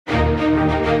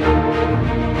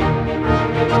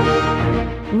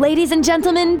Ladies and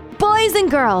gentlemen, boys and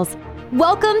girls,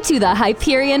 welcome to the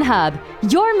Hyperion Hub,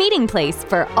 your meeting place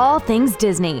for all things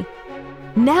Disney.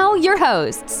 Now your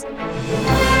hosts.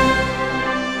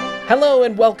 Hello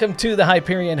and welcome to the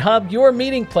Hyperion Hub, your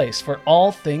meeting place for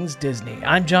all things Disney.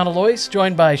 I'm John Alois,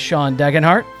 joined by Sean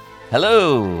Degenhart.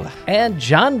 Hello. And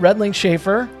John Redling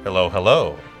Schaefer. Hello,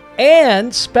 hello.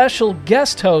 And special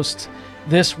guest host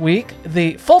this week,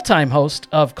 the full-time host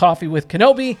of Coffee with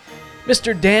Kenobi,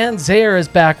 Mr. Dan Zehr is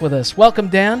back with us. Welcome,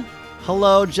 Dan.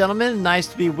 Hello, gentlemen. Nice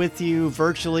to be with you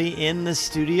virtually in the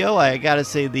studio. I got to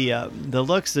say, the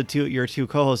looks your two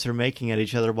co-hosts are making at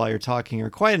each other while you're talking are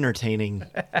quite entertaining.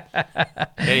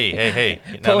 Hey.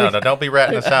 No, don't be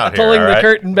ratting us out here. Pulling the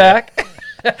curtain back.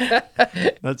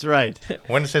 That's right.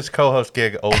 When's this co-host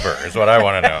gig over is what I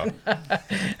want to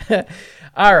know.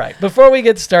 All right. Before we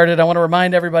get started, I want to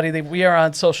remind everybody that we are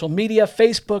on social media,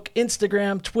 Facebook,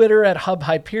 Instagram, Twitter at Hub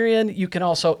Hyperion. You can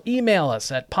also email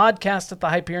us at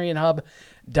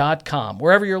podcast@thehyperionhub.com.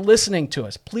 Wherever you're listening to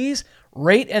us, please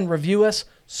rate and review us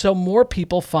so more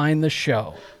people find the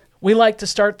show. We like to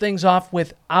start things off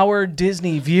with our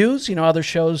Disney views. You know, other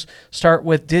shows start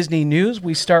with Disney news.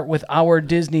 We start with our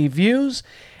Disney views.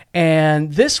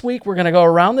 And this week, we're going to go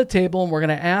around the table and we're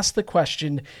going to ask the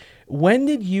question, when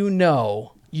did you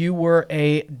know you were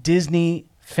a Disney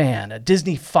fan, a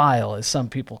Disney file, as some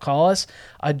people call us,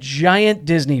 a giant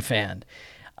Disney fan?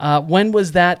 When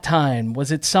was that time?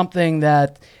 Was it something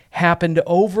that happened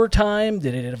over time?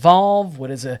 Did it evolve?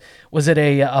 Was it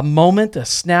a moment, a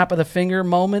snap of the finger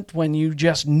moment when you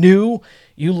just knew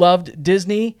you loved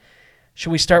Disney?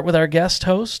 Should we start with our guest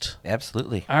host?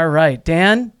 Absolutely. All right,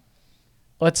 Dan,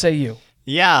 let's say you.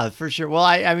 Yeah, for sure. Well,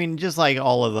 I mean, just like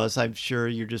all of us, I'm sure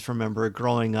you just remember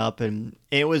growing up, and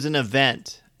it was an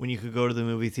event when you could go to the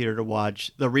movie theater to watch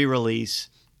the re-release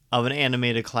of an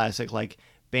animated classic like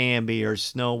Bambi or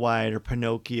Snow White or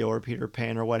Pinocchio or Peter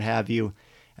Pan or what have you.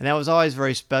 And that was always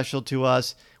very special to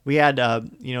us. We had, The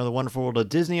Wonderful World of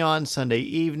Disney on Sunday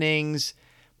evenings,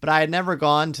 but I had never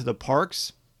gone to the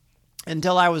parks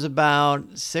until I was about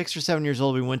 6 or 7 years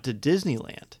old. We went to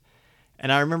Disneyland.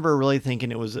 And I remember really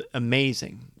thinking it was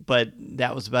amazing, but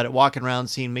that was about it. Walking around,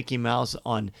 seeing Mickey Mouse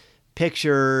on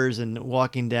pictures and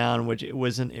walking down, which it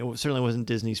certainly wasn't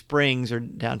Disney Springs or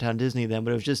downtown Disney then,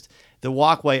 but it was just the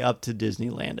walkway up to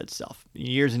Disneyland itself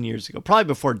years and years ago, probably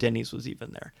before Denny's was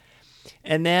even there.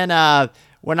 And then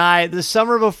the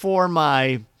summer before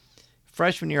my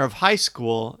freshman year of high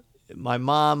school, my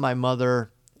mom, my mother,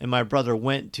 and my brother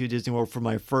went to Disney World for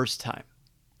my first time.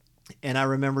 And I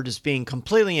remember just being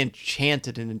completely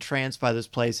enchanted and entranced by this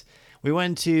place. We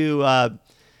went to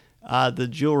the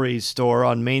jewelry store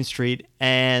on Main Street,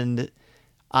 and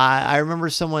I remember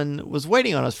someone was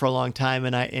waiting on us for a long time,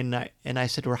 and I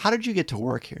said to her, "How did you get to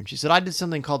work here?" And she said, "I did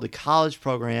something called the college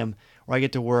program, where I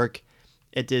get to work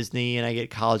at Disney, and I get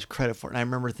college credit for it." And I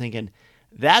remember thinking,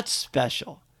 that's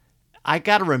special. I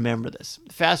got to remember this.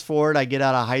 Fast forward, I get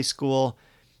out of high school.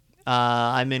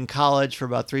 I'm in college for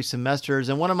about 3 semesters,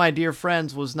 and one of my dear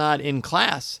friends was not in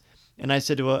class. And I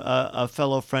said to a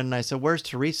fellow friend, and I said, "Where's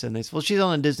Teresa?" And they said, "Well, she's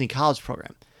on a Disney college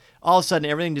program." All of a sudden,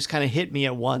 everything just kind of hit me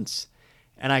at once,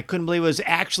 and I couldn't believe it was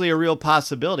actually a real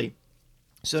possibility.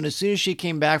 So as soon as she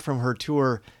came back from her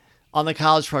tour on the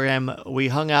college program, we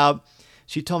hung out.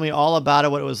 She told me all about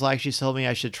it, what it was like. She told me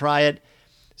I should try it.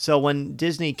 So when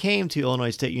Disney came to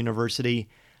Illinois State University,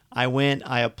 I went,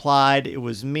 I applied. It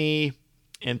was me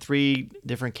and 3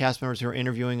 different cast members who were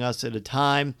interviewing us at a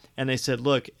time. And they said,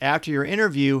 "Look, after your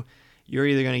interview, you're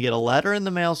either going to get a letter in the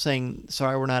mail saying,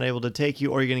 'Sorry, we're not able to take you,'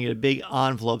 or you're going to get a big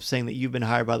envelope saying that you've been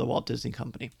hired by the Walt Disney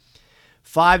Company."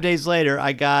 5 days later,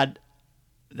 I got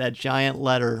that giant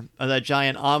letter, or that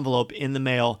giant envelope in the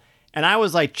mail. And I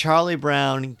was like Charlie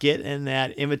Brown getting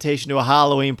that invitation to a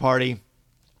Halloween party.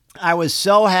 I was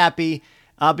so happy.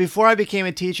 Before I became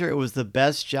a teacher, it was the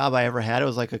best job I ever had. It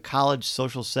was like a college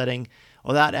social setting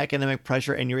without academic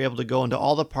pressure, and you're able to go into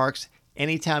all the parks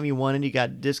anytime you wanted. You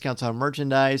got discounts on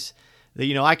merchandise.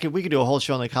 We could do a whole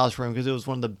show on the college program because it was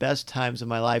one of the best times of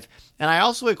my life. And I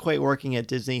also equate working at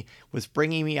Disney with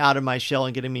bringing me out of my shell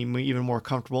and getting me even more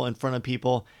comfortable in front of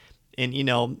people. And,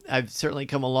 I've certainly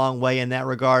come a long way in that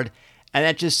regard. And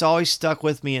that just always stuck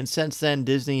with me. And since then,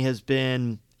 Disney has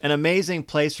been an amazing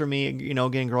place for me,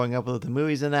 again, growing up with the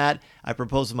movies and that. I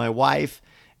proposed to my wife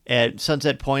at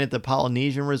Sunset Point at the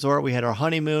Polynesian Resort. We had our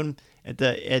honeymoon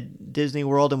at Disney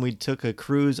World, and we took a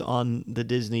cruise on the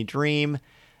Disney Dream.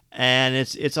 And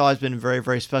it's always been very,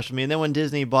 very special to me. And then when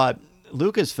Disney bought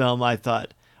Lucasfilm, I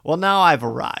thought, well, now I've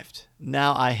arrived.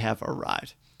 Now I have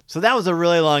arrived. So that was a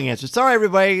really long answer. Sorry,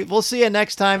 everybody. We'll see you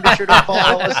next time. Be sure to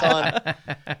follow us on.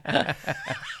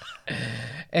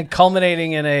 and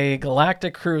culminating in a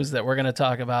galactic cruise that we're going to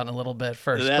talk about in a little bit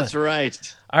first. That's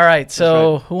right. All right,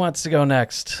 so who wants to go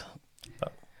next? Go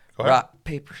ahead. Rock,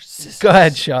 paper, scissors. Go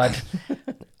ahead, Sean.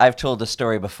 I've told the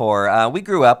story before. We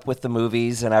grew up with the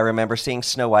movies, and I remember seeing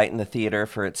Snow White in the theater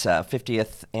for its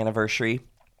 50th anniversary.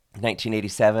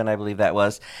 1987, I believe that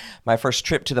was. My first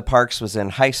trip to the parks was in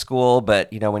high school, but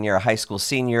when you're a high school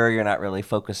senior, you're not really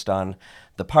focused on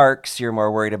the parks. You're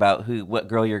more worried about what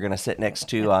girl you're going to sit next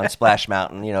to on Splash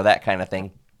Mountain, that kind of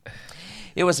thing.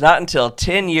 It was not until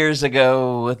 10 years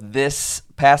ago this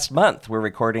past month, we're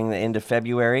recording the end of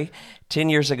February, 10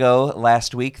 years ago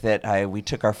last week that we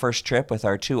took our first trip with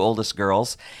our two oldest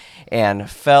girls and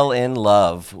fell in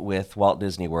love with Walt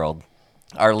Disney World.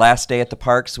 Our last day at the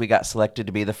parks, we got selected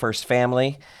to be the first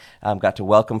family. Got to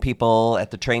welcome people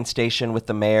at the train station with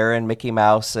the mayor and Mickey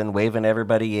Mouse and waving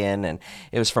everybody in. And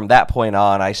it was from that point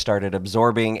on I started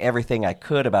absorbing everything I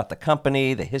could about the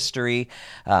company, the history,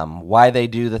 why they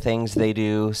do the things they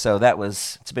do. So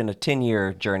it's been a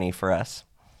 10-year journey for us.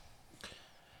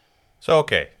 So,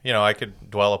 okay, I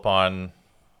could dwell upon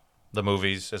the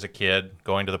movies as a kid,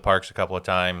 going to the parks a couple of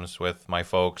times with my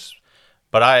folks.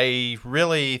 But I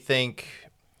really think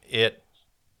it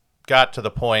got to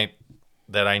the point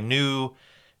that I knew it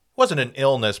wasn't an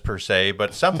illness per se,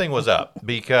 but something was up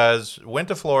because went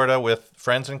to Florida with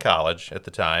friends in college at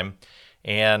the time.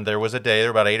 And there was a day, there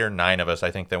were about 8 or 9 of us,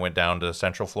 I think, that went down to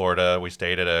Central Florida. We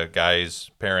stayed at a guy's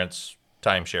parents'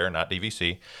 timeshare, not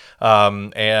DVC.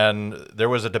 And there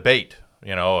was a debate,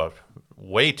 a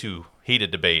way too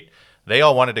heated debate. They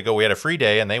all wanted to go. We had a free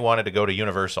day, and they wanted to go to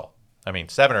Universal.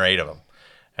 7 or 8 of them.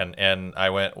 And I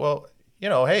went, well,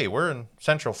 hey, we're in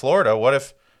Central Florida. What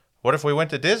if we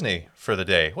went to Disney for the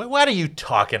day? Well, what are you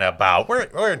talking about?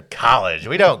 We're in college.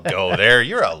 We don't go there.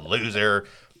 You're a loser.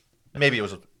 Maybe it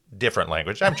was a different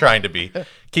language. I'm trying to be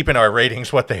keeping our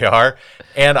ratings what they are.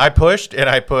 And I pushed and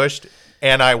I pushed,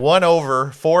 and I won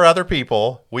over 4 other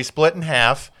people. We split in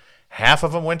half. Half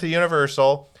of them went to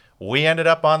Universal. We ended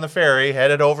up on the ferry,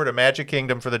 headed over to Magic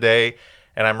Kingdom for the day.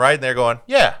 And I'm riding there going,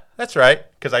 yeah, that's right.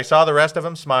 Because I saw the rest of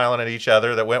them smiling at each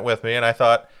other that went with me. And I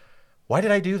thought, why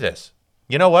did I do this?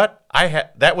 You know what?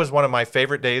 That was one of my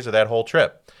favorite days of that whole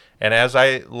trip. And as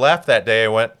I left that day, I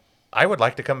went, I would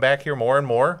like to come back here more and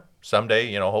more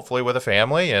someday, hopefully with a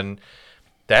family. And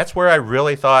that's where I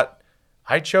really thought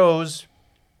I chose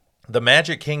the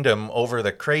Magic Kingdom over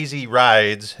the crazy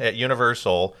rides at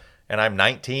Universal. And I'm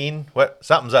 19,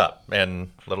 something's up.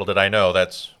 And little did I know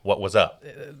that's what was up.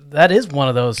 That is one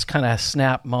of those kind of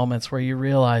snap moments where you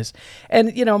realize,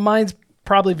 and mine's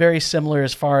probably very similar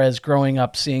as far as growing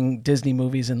up seeing Disney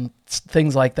movies and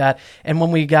things like that. And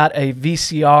when we got a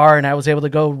VCR and I was able to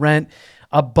go rent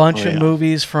a bunch of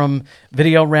movies from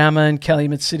Videorama in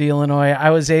Calumet City, Illinois,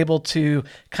 I was able to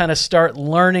kind of start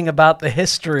learning about the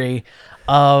history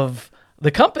of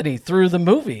the company through the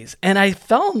movies. And I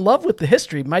fell in love with the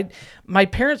history. My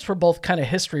parents were both kind of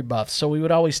history buffs. So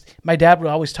my dad would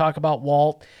always talk about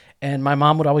Walt, and my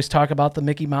mom would always talk about the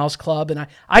Mickey Mouse Club. And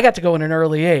I got to go in an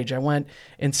early age. I went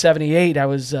in 78. I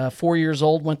was 4 years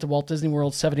old, went to Walt Disney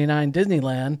World, 79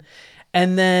 Disneyland.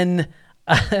 And then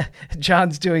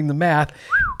John's doing the math.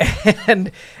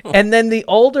 And then the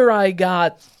older I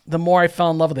got, the more I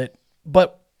fell in love with it.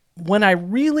 But when I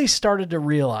really started to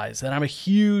realize that I'm a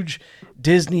huge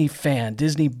Disney fan,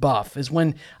 Disney buff, is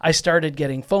when I started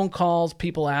getting phone calls,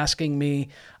 people asking me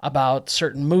about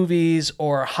certain movies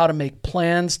or how to make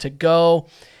plans to go.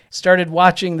 Started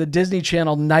watching the Disney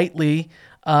Channel nightly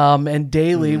and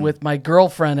daily with my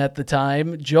girlfriend at the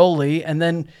time, Jolie. And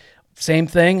then same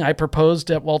thing, I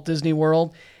proposed at Walt Disney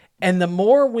World. And the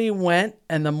more we went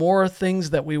and the more things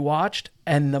that we watched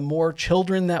and the more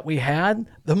children that we had,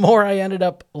 the more I ended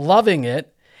up loving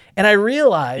it. And I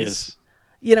realized,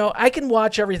 I can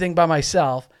watch everything by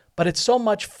myself, but it's so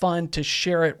much fun to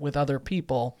share it with other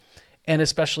people and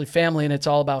especially family. And it's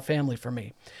all about family for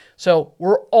me. So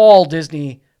we're all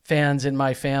Disney fans in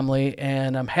my family,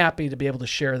 and I'm happy to be able to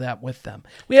share that with them.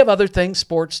 We have other things,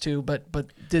 sports too, but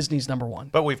Disney's number one.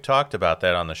 But we've talked about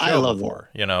that on the show I love before.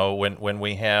 When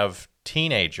we have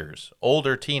teenagers,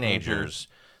 older teenagers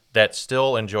that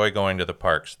still enjoy going to the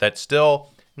parks, that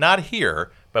still, not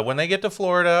here, but when they get to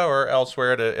Florida or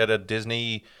elsewhere at a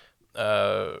Disney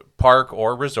park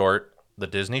or resort, the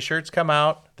Disney shirts come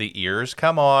out, the ears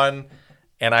come on,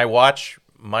 and I watch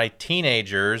my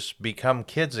teenagers become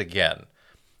kids again.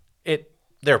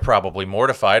 They're probably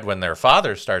mortified when their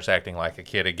father starts acting like a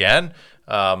kid again.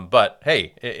 But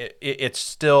hey,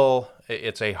 it's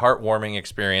a heartwarming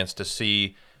experience to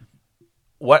see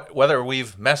whether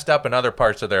we've messed up in other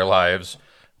parts of their lives,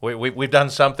 we've done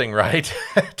something right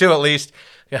to at least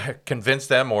convince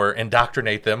them or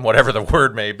indoctrinate them, whatever the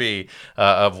word may be,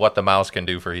 of what the mouse can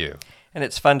do for you. And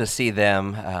it's fun to see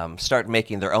them start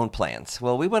making their own plans.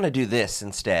 Well, we want to do this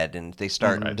instead, and they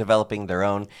start developing their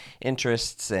own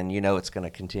interests, and it's going to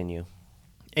continue.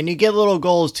 And you get little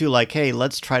goals too, like, hey,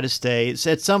 let's try to stay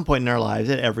at some point in our lives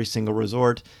at every single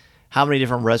resort. How many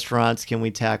different restaurants can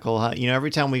we tackle?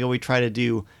 Every time we go, we try to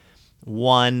do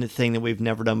one thing that we've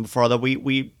never done before. Although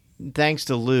we thanks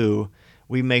to Lou,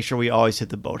 we make sure we always hit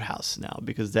the boathouse now,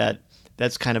 because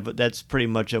that's pretty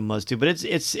much a must do. But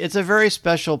it's a very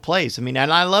special place. I mean,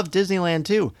 and I love Disneyland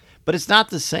too, but it's not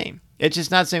the same. It's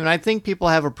just not the same. And I think people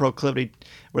have a proclivity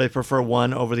where they prefer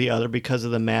one over the other because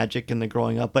of the magic and the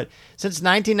growing up. But since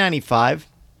 1995,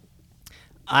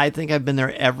 I think I've been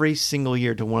there every single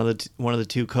year to one of the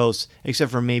two coasts,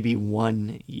 except for maybe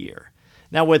 1 year.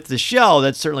 Now with the show,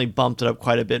 that's certainly bumped it up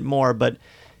quite a bit more. But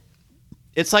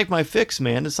it's like my fix,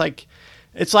 man. It's like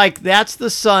that's the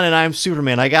sun and I'm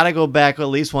Superman. I got to go back at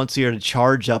least once a year to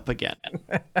charge up again.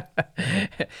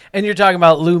 And you're talking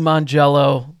about Lou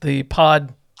Mangello, the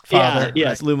pod father. Yeah,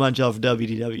 yes, Lou Mangello for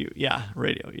WDW. Yeah,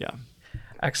 radio, yeah.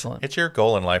 Excellent. It's your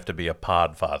goal in life to be a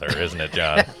pod father, isn't it,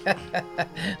 John?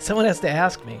 Someone has to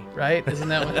ask me, right? Isn't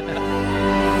that what...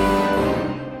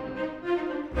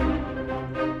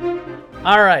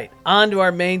 All right, on to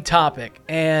our main topic.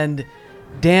 And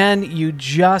Dan, you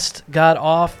just got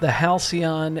off the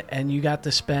Halcyon and you got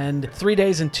to spend 3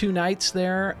 days and 2 nights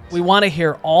there. We want to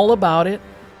hear all about it.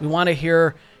 We want to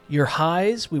hear your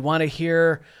highs. We want to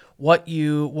hear what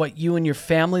you and your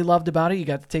family loved about it. You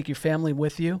got to take your family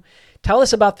with you. Tell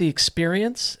us about the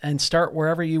experience and start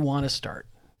wherever you want to start.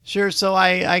 Sure. So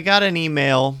I got an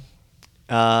email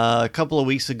a couple of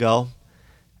weeks ago,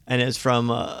 and it's from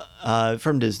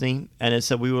Disney, and it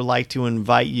said we would like to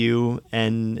invite you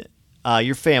and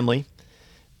your family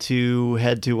to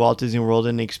head to Walt Disney World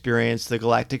and experience the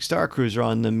Galactic Starcruiser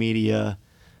on the media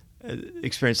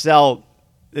experience. Now,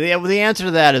 the answer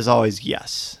to that is always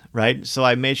yes, right? So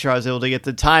I made sure I was able to get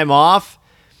the time off.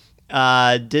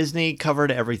 Disney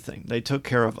covered everything. They took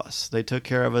care of us. They took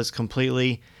care of us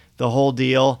completely, the whole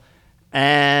deal.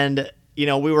 And,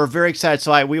 we were very excited.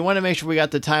 So we wanted to make sure we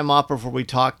got the time off before we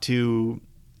talked to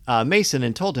Mason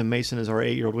and told him. Mason is our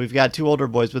 8-year-old. We've got 2 older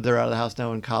boys, but they're out of the house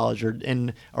now in college.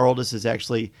 And our oldest is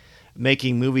actually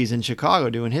making movies in Chicago,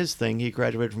 doing his thing. He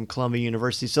graduated from Columbia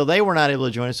University. So they were not able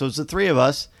to join us. So it's the 3 of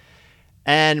us.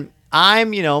 And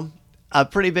I'm, a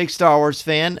pretty big Star Wars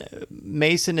fan.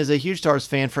 Mason is a huge Star Wars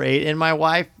fan for 8, and my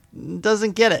wife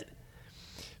doesn't get it.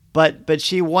 But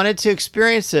she wanted to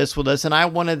experience this with us, and I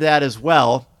wanted that as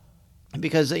well,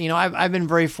 because I've been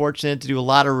very fortunate to do a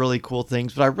lot of really cool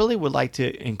things, but I really would like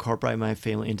to incorporate my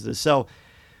family into this. So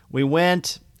we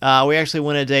went. We actually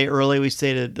went a day early. We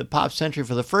stayed at the Pop Century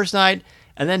for the first night,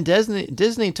 and then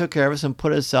Disney took care of us and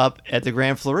put us up at the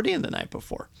Grand Floridian the night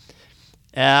before.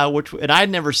 And I'd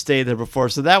never stayed there before,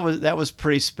 so that was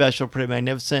pretty special, pretty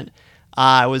magnificent.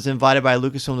 I was invited by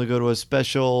Lucasfilm to go to a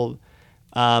special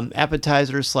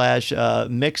appetizer /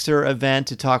 mixer event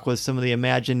to talk with some of the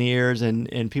Imagineers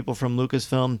and people from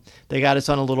Lucasfilm. They got us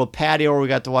on a little patio where we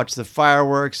got to watch the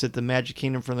fireworks at the Magic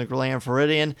Kingdom from the Grand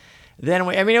Floridian. Then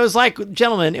it was like,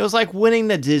 gentlemen, it was like winning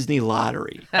the Disney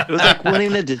lottery. It was like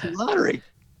winning the Disney lottery.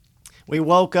 We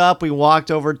woke up, we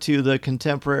walked over to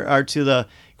the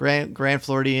Grand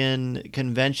Floridian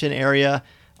convention area.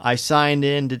 I signed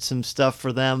in, did some stuff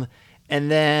for them,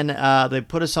 and then they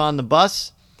put us on the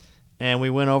bus, and we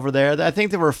went over there. I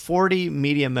think there were 40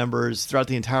 media members throughout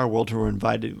the entire world who were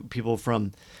invited.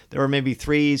 There were maybe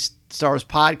 3 Star Wars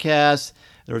podcasts.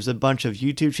 There was a bunch of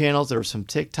YouTube channels. There were some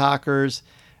TikTokers.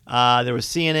 There was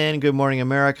CNN, Good Morning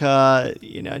America,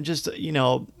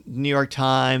 New York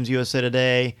Times, USA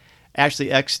Today.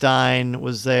 Ashley Eckstein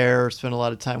was there, spent a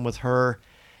lot of time with her.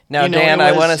 Now, Dan,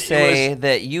 I want to say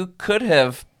that you could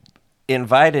have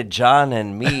invited John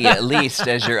and me at least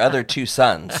as your other 2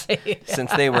 sons,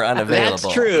 since they were unavailable.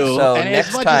 That's true. So and next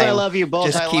as much time, as I love you both,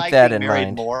 just I keep like that being in married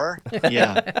mind. more.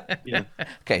 Yeah.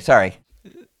 Okay, sorry.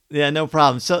 Yeah, no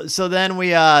problem. So then we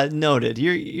noted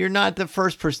you're not the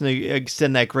first person to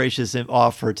extend that gracious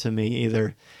offer to me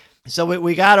either. So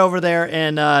we got over there,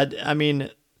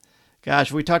 and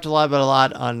gosh, we talked a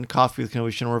lot on Coffee with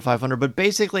Kenobi Number 500. But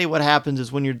basically, what happens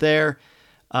is when you're there,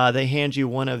 they hand you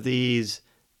one of these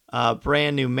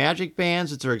brand new magic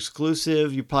bands. It's their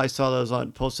exclusive. You probably saw those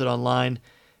posted online.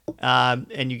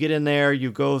 And you get in there,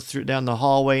 you go down the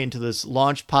hallway into this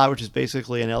launch pod, which is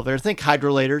basically an elevator. Think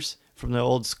hydrolators from the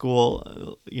old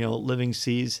school, living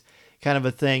seas kind of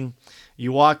a thing.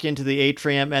 You walk into the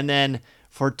atrium, and then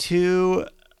for 2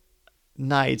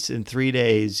 nights and 3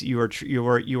 days, you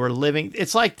were living.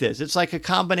 It's like this. It's like a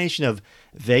combination of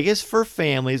Vegas for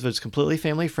families, which is completely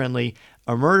family friendly,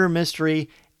 a murder mystery,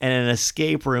 and an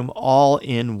escape room all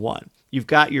in one. You've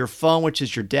got your phone, which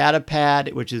is your data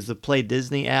pad, which is the Play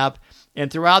Disney app. And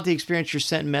throughout the experience, you're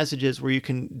sent messages where you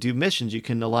can do missions. You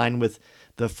can align with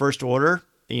the First Order,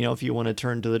 if you want to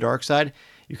turn to the dark side.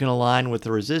 You can align with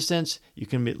the Resistance. You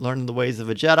can learn the ways of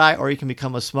a Jedi, or you can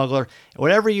become a smuggler.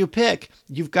 Whatever you pick,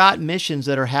 you've got missions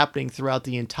that are happening throughout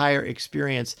the entire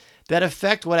experience that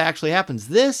affect what actually happens.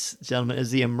 This, gentlemen,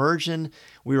 is the immersion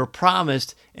we were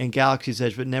promised in Galaxy's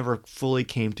Edge, but never fully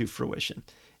came to fruition.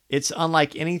 It's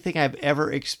unlike anything I've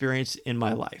ever experienced in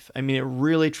my life. I mean, it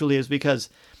really, truly is, because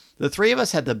the three of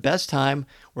us had the best time.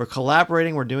 We're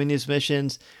collaborating. We're doing these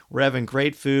missions. We're having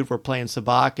great food. We're playing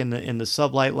sabacc in the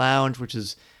Sublight Lounge, which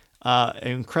is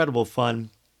incredible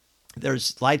fun.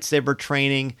 There's lightsaber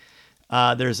training.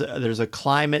 There's a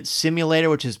climate simulator,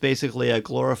 which is basically a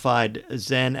glorified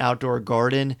Zen outdoor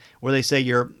garden, where they say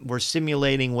we're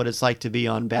simulating what it's like to be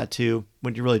on Batuu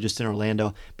when you're really just in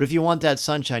Orlando. But if you want that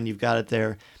sunshine, you've got it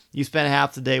there. You spend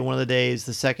half the day, one of the days,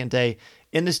 the second day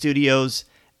in the studios,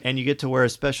 and you get to wear a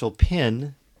special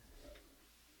pin,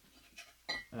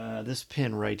 this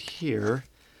pin right here,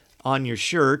 on your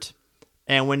shirt.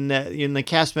 And when the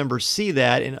cast members see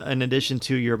that, in addition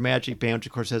to your magic band, which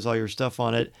of course has all your stuff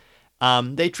on it,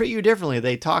 they treat you differently.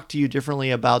 They talk to you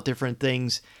differently about different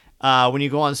things. When you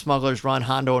go on Smugglers Run,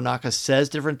 Hondo Ohnaka says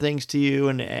different things to you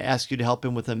and asks you to help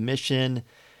him with a mission.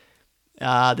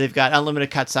 They've got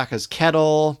unlimited Katsaka's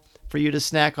kettle for you to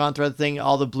snack on throughout the thing.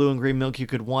 All the blue and green milk you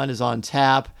could want is on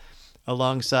tap,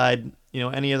 alongside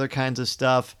any other kinds of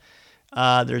stuff.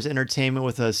 There's entertainment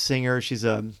with a singer.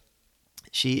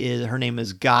 Her name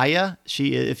is Gaia.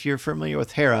 If you're familiar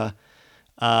with Hera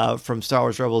from Star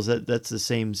Wars Rebels, that's the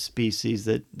same species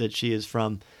that she is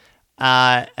from.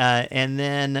 And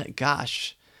then,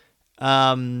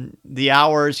 the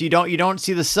hours, you don't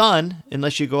see the sun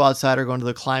unless you go outside or go into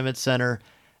the climate center.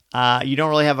 You don't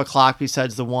really have a clock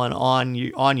besides the one on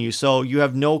you, so you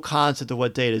have no concept of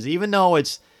what day it is. Even though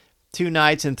it's 2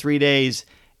 nights and 3 days,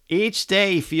 each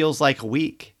day feels like a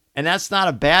week, and that's not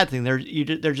a bad thing.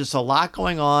 There's just a lot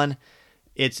going on.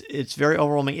 It's very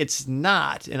overwhelming. It's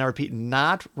not, and I repeat,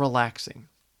 not relaxing.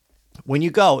 When you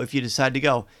go, if you decide to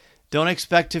go, don't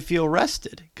expect to feel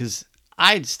rested, because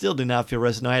I still do not feel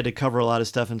rested. No, I had to cover a lot of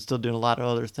stuff and still doing a lot of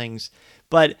other things.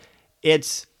 But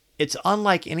it's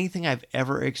unlike anything I've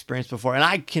ever experienced before. And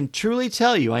I can truly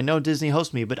tell you, I know Disney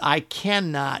hosts me, but I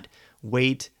cannot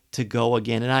wait to go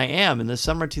again. And I am. In the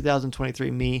summer of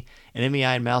 2023, me and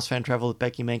MEI and Mouse Fan Travel with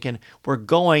Becky Menken, we're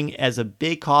going as a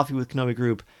big Coffee with Kenobi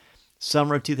group,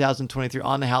 summer of 2023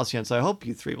 on the Halcyon. So I hope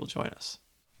you three will join us.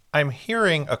 I'm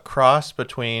hearing a cross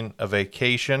between a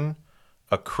vacation,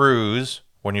 a cruise,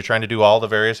 when you're trying to do all the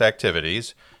various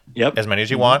activities, as many as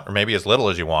you want, or maybe as little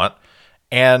as you want,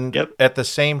 and at the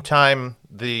same time,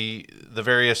 the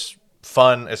various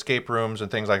fun escape rooms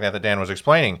and things like that Dan was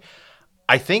explaining.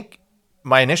 I think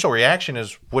my initial reaction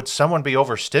is, would someone be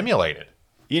overstimulated?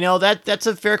 That's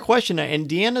a fair question, and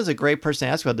Deanna's a great person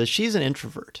to ask about this. She's an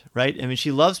introvert, right? I mean,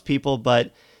 she loves people,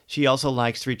 but she also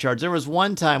likes to recharge. There was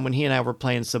one time when he and I were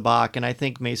playing sabacc, and I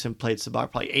think Mason played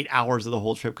sabacc probably 8 hours of the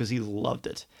whole trip because he loved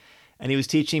it. And he was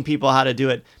teaching people how to do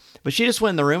it. But she just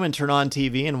went in the room and turned on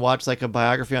TV and watched like a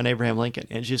biography on Abraham Lincoln.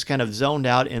 And she just kind of zoned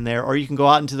out in there. Or you can go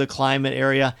out into the climate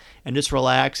area and just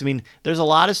relax. I mean, there's a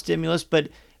lot of stimulus, but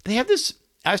they have this.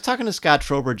 I was talking to Scott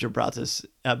Trowbridge about this.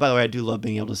 By the way, I do love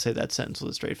being able to say that sentence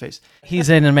with a straight face. He's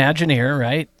an Imagineer,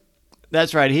 right?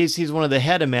 That's right. He's one of the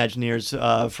head Imagineers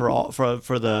for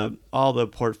all the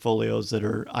portfolios that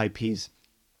are IPs.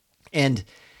 And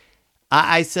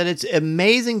I said, it's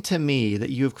amazing to me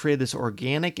that you have created this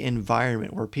organic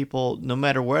environment where people, no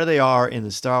matter where they are in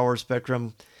the Star Wars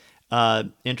spectrum,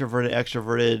 introverted,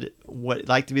 extroverted,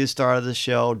 like to be the star of the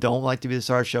show, don't like to be the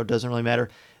star of the show, doesn't really matter.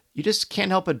 You just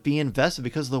can't help but be invested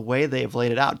because of the way they have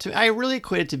laid it out. I really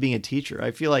equate it to being a teacher.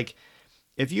 I feel like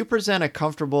if you present a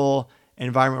comfortable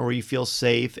environment where you feel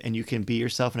safe and you can be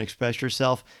yourself and express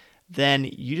yourself, then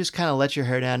you just kind of let your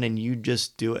hair down and you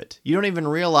just do it. You don't even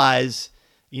realize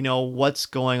what's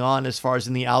going on as far as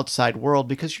in the outside world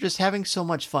because you're just having so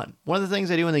much fun. One of the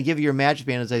things I do when they give you your magic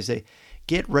band is they say,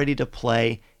 get ready to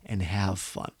play and have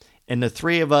fun. And the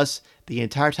three of us, the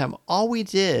entire time, all we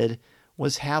did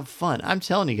was have fun. I'm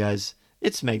telling you guys,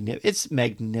 it's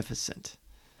magnificent.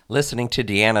 Listening to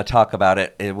Deanna talk about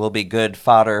it, it will be good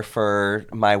fodder for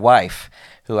my wife,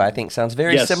 who I think sounds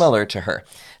very similar to her.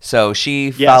 So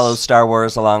she follows Star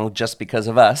Wars along just because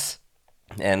of us.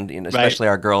 and especially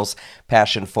our girls'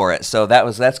 passion for it. So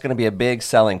that's going to be a big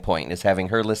selling point, is having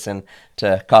her listen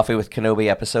to Coffee with Kenobi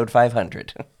episode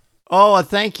 500. Oh,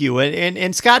 thank you.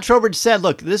 And Scott Trowbridge said,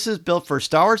 look, this is built for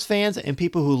Star Wars fans and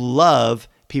people who love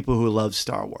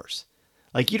Star Wars.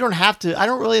 Like, you don't have to, I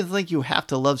don't really think you have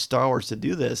to love Star Wars to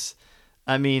do this.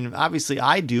 I mean, obviously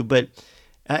I do, but,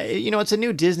 it's a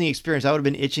new Disney experience. I would have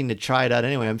been itching to try it out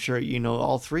anyway. I'm sure,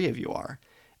 all three of you are.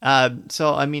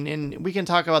 So, I mean, and we can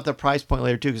talk about the price point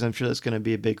later too, because I'm sure that's going to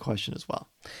be a big question as well.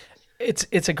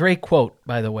 It's a great quote,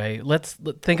 by the way. Let's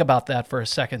think about that for a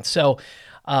second. So,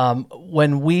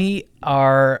 when we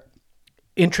are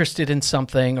interested in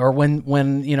something, or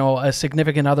when a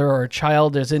significant other or a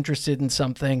child is interested in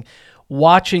something,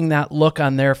 watching that look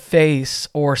on their face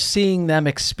or seeing them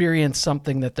experience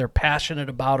something that they're passionate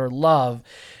about or love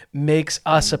makes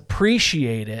us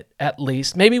appreciate it, at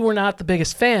least. Maybe we're not the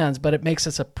biggest fans, but it makes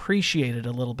us appreciate it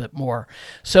a little bit more.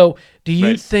 So do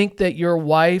you think that your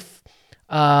wife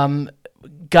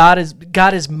got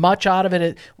as much out of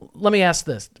it? Let me ask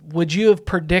this. Would you have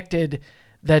predicted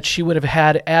that she would have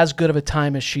had as good of a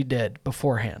time as she did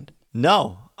beforehand?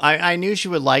 No. I knew she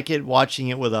would like it, watching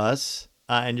it with us.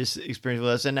 And just experience with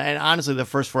us. And honestly, the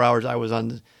first 4 hours I was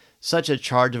on such a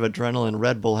charge of adrenaline.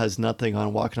 Red Bull has nothing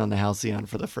on walking on the Halcyon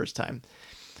for the first time.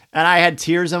 And I had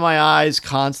tears in my eyes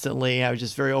constantly. I was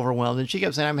just very overwhelmed. And she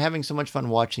kept saying, I'm having so much fun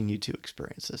watching you two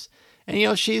experience this.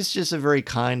 And, she's just a very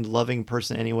kind, loving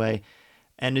person anyway.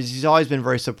 And she's always been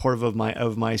very supportive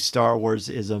of my Star Wars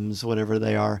isms, whatever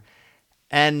they are.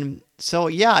 And so,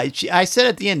 yeah, I said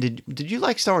at the end, did you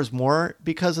like Star Wars more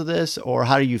because of this, or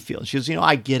how do you feel? She goes,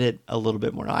 I get it a little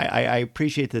bit more. I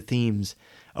appreciate the themes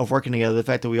of working together, the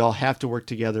fact that we all have to work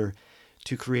together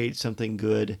to create something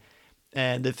good,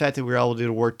 and the fact that we're able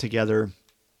to work together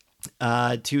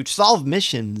to solve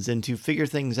missions and to figure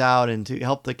things out and to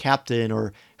help the captain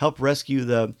or help rescue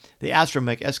the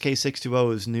astromech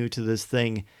SK-620 is new to this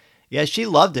thing. Yeah, she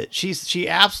loved it. She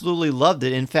absolutely loved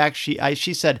it. In fact,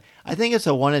 she said, I think it's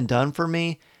a one and done for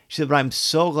me. She said, but I'm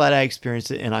so glad I experienced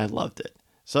it and I loved it.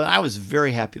 So I was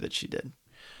very happy that she did.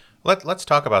 Let's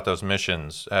talk about those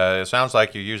missions. It sounds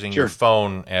like you're using your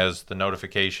phone as the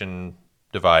notification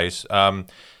device.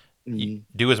 You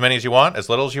do as many as you want, as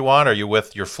little as you want? Are you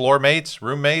with your floor mates,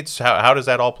 roommates? How does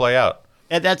that all play out?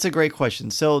 And that's a great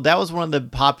question. So that was one of the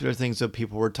popular things that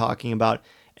people were talking about.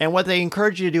 And what they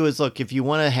encourage you to do is, look, if you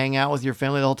want to hang out with your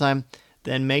family the whole time,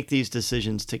 then make these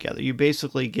decisions together. You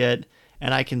basically get,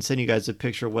 and I can send you guys a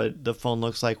picture of what the phone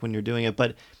looks like when you're doing it,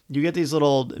 but you get these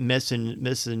little missions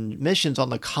on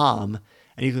the comm,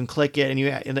 and you can click it,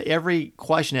 and every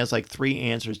question has like 3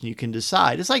 answers, and you can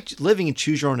decide. It's like living and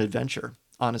choose your own adventure,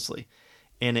 honestly,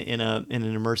 in an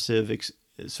immersive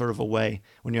sort of a way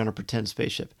when you're on a pretend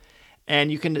spaceship.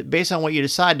 And you can, based on what you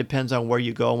decide, depends on where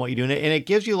you go and what you do. And it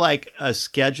gives you like a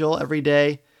schedule every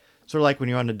day, sort of like when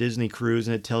you're on a Disney cruise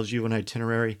and it tells you an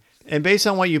itinerary. And based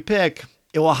on what you pick,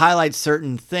 it will highlight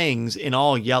certain things in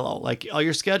all yellow. Like, all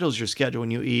your schedule is your schedule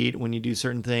when you eat, when you do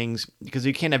certain things, because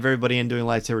you can't have everybody in doing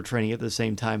lightsaber training at the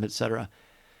same time, etc.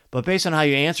 But based on how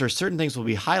you answer, certain things will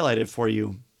be highlighted for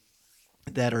you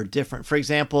that are different. For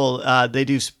example, they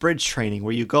do bridge training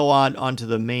where you go onto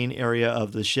the main area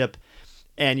of the ship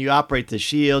and you operate the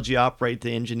shields, you operate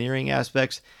the engineering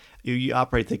aspects, you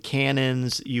operate the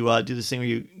cannons, you do this thing where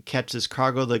you catch this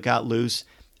cargo that got loose.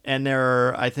 And there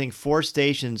are, I think, 4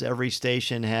 stations. Every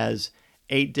station has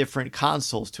 8 different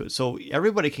consoles to it. So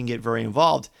everybody can get very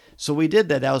involved. So we did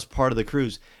that. That was part of the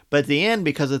cruise. But at the end,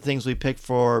 because of things we picked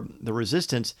for the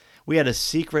Resistance, we had a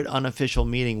secret unofficial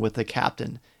meeting with the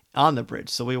captain on the bridge.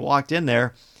 So we walked in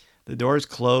there, the doors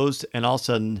closed, and all of a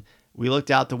sudden we looked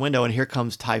out the window, and here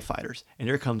comes TIE fighters, and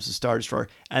here comes the Star Destroyer.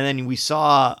 And then we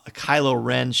saw a Kylo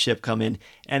Ren ship come in,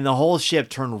 and the whole ship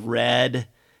turned red.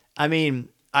 I mean,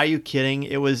 are you kidding?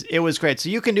 It was great. So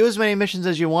you can do as many missions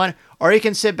as you want, or you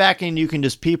can sit back and you can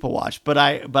just people watch. But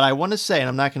I want to say, and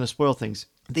I'm not going to spoil things,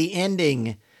 the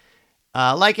ending,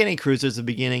 like any cruise, there's a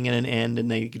beginning and an end, and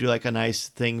they do like a nice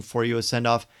thing for you, a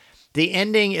send-off. The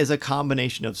ending is a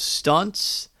combination of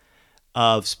stunts,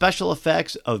 of special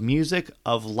effects, of music,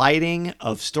 of lighting,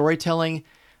 of storytelling,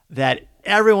 that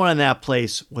everyone in that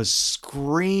place was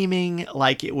screaming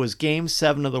like it was Game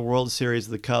 7 of the World Series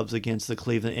of the Cubs against the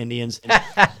Cleveland Indians.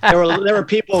 There were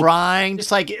people crying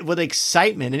just like with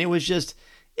excitement, and it was just,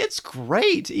 it's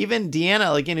great. Even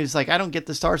Deanna, again, who's like, I don't get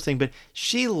the Stars thing, but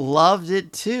she loved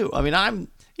it too. I mean, I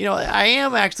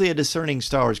am actually a discerning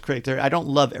Star Wars critic. I don't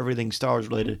love everything Star Wars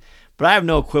related, but I have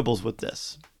no quibbles with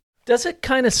this. Does it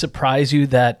kind of surprise you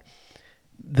that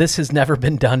this has never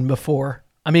been done before?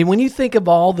 I mean, when you think of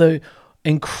all the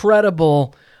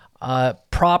incredible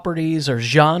properties or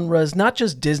genres, not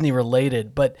just Disney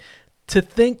related, but to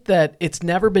think that it's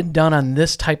never been done on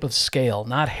this type of scale,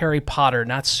 not Harry Potter,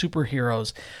 not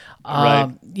superheroes,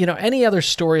 Right. any other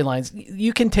storylines.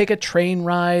 You can take a train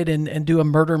ride and do a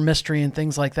murder mystery and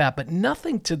things like that, but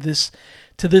nothing to this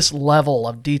level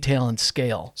of detail and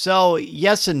scale. So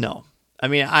yes and no. I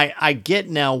mean, I get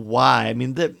now why. I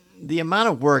mean, the amount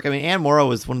of work. I mean, Ann Morrow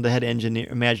was one of the head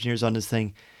Imagineers on this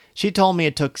thing. She told me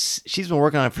she's been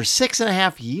working on it for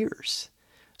 6.5 years.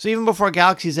 So even before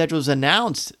Galaxy's Edge was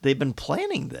announced, they've been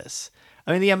planning this.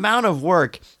 I mean, the amount of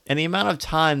work and the amount of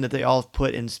time that they all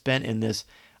put and spent in this,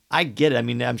 I get it. I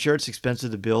mean, I'm sure it's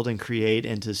expensive to build and create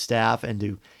and to staff and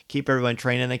to keep everyone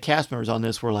trained. And the cast members on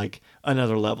this were like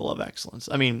another level of excellence.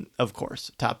 I mean, of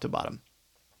course, top to bottom.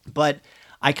 But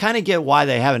I kind of get why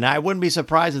they haven't. I wouldn't be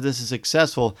surprised if this is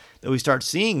successful, that we start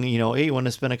seeing, hey, you want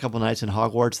to spend a couple nights in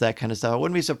Hogwarts, that kind of stuff. I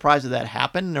wouldn't be surprised if that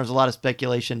happened. There was a lot of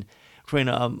speculation between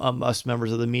us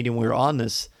members of the meeting we were on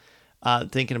this,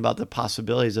 thinking about the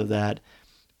possibilities of that.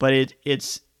 But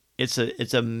it's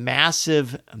a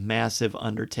massive, massive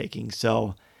undertaking.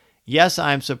 So, yes,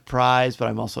 I'm surprised, but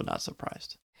I'm also not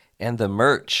surprised. And the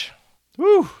merch.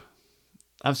 Woo!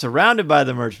 I'm surrounded by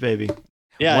the merch, baby.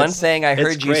 Yeah. One thing I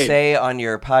heard you great. say on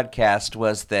your podcast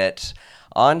was that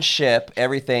on ship,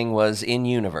 everything was in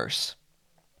universe.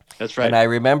 That's right. And I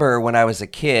remember when I was a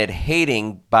kid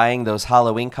hating buying those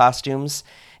Halloween costumes.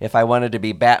 If I wanted to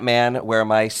be Batman, where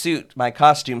my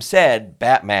costume said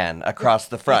Batman across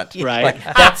the front. Right. Like,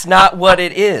 that's not what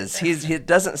it is. He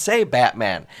doesn't say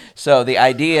Batman. So the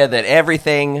idea that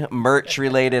everything merch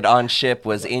related on ship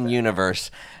was in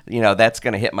universe, that's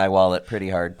going to hit my wallet pretty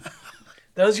hard.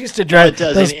 Those used to drive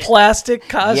those plastic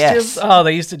costumes. Yes. Oh,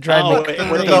 they used to drive me with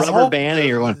crazy. the rubber band, and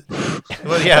you're going.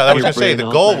 Well, yeah, I was You're going to say the breathing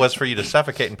goal all was for you to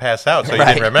suffocate and pass out, so you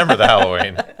didn't remember the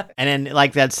Halloween. And then,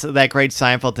 like, that's that great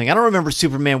Seinfeld thing. I don't remember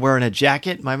Superman wearing a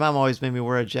jacket. My mom always made me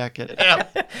wear a jacket.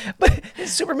 But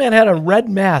Superman had a red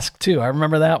mask too. I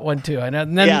remember that one too. And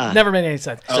then never made any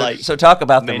sense. So talk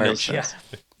about the Made no merch. sense.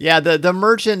 Yeah, the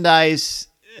merchandise.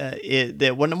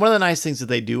 One of the nice things that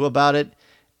they do about it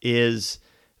is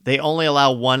they only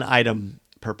allow one item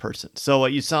per person. So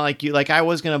you sound like I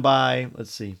was gonna buy.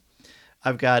 Let's see,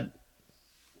 I've got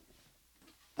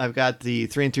the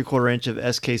 3 3/4 inch of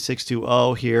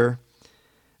SK620 here,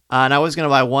 and I was gonna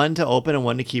buy one to open and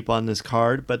one to keep on this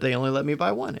card, but they only let me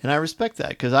buy one, and I respect that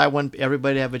because I want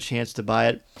everybody to have a chance to buy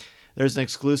it. There's an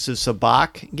exclusive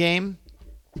Sabacc game,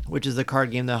 which is the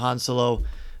card game that Han Solo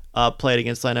played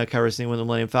against Lando Calrissian when the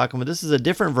Millennium Falcon. But this is a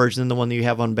different version than the one that you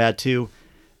have on Batu.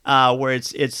 Where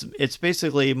it's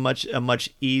basically a much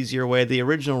easier way. The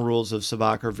original rules of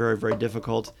Sabacc are very, very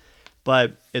difficult,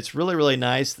 but it's really, really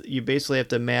nice. You basically have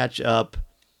to match up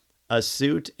a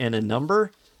suit and a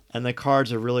number, and the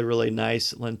cards are really, really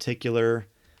nice lenticular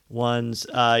ones.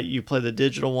 You play the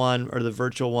digital one or the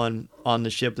virtual one on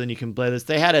the ship, then you can play this.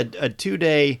 They had a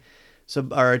 2-day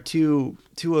or a two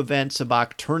event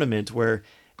Sabacc tournament where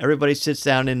everybody sits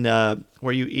down in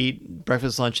where you eat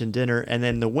breakfast, lunch, and dinner, and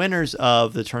then the winners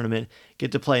of the tournament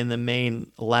get to play in the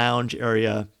main lounge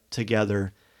area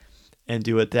together and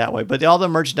do it that way. But all the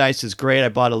merchandise is great. I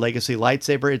bought a Legacy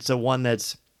lightsaber. It's the one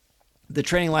that's the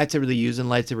training lightsaber they use in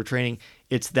lightsaber training.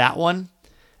 It's that one.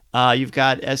 You've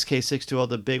got SK620,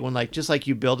 the big one, just like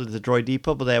you build at the Droid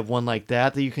Depot, but they have one like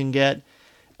that you can get.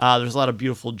 There's a lot of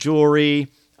beautiful jewelry.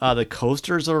 The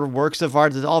coasters are works of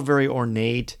art. It's all very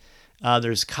ornate.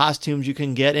 There's costumes you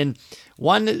can get. And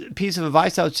one piece of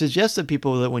advice I would suggest to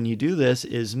people that when you do this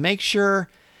is make sure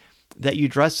that you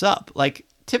dress up. Like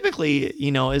typically,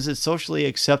 is it socially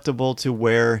acceptable to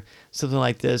wear something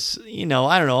like this? I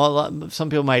don't know. Some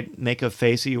people might make a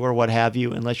face at you or what have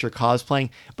you, unless you're cosplaying.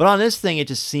 But on this thing, it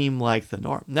just seemed like the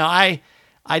norm. Now,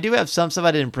 I do have some stuff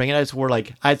I didn't bring it. I just wore I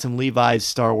had some Levi's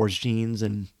Star Wars jeans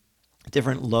and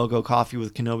different logo coffee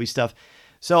with Kenobi stuff.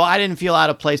 So I didn't feel out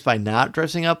of place by not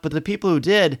dressing up, but the people who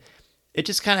did, it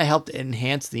just kind of helped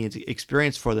enhance the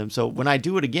experience for them. So when I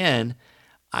do it again,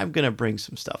 I'm going to bring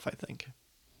some stuff, I think.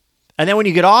 And then when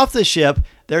you get off the ship,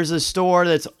 there's a store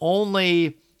that's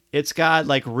it's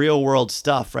got real world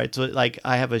stuff, right? So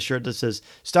I have a shirt that says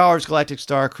Star Wars Galactic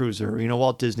Starcruiser,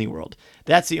 Walt Disney World.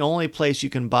 That's the only place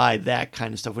you can buy that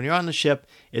kind of stuff. When you're on the ship,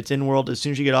 it's in world. As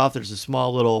soon as you get off, there's a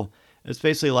small little, it's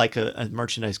basically like a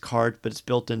merchandise cart, but it's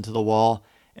built into the wall.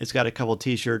 It's got a couple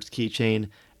t-shirts, keychain,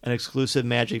 an exclusive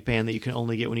magic band that you can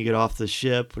only get when you get off the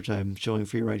ship, which I'm showing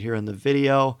for you right here in the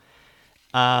video.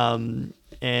 And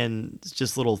it's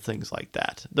just little things like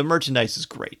that. The merchandise is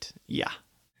great. Yeah.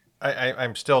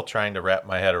 I'm still trying to wrap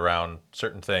my head around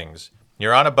certain things.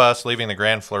 You're on a bus leaving the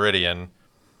Grand Floridian.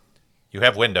 You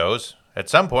have windows. At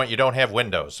some point, you don't have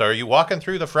windows. So are you walking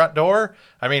through the front door?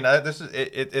 I mean,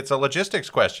 it's a logistics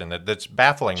question that's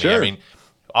baffling me. I mean,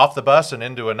 off the bus and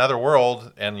into another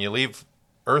world, and you leave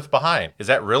Earth behind. Is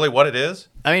that really what it is?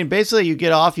 I mean, basically, you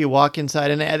get off, you walk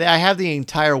inside, and I have the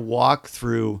entire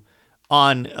walkthrough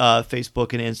on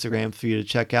Facebook and Instagram for you to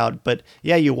check out. But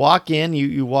yeah, you walk in,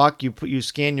 you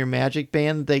scan your magic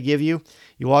band that they give you.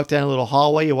 You walk down a little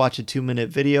hallway, you watch a 2-minute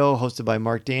video hosted by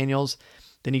Mark Daniels.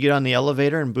 Then you get on the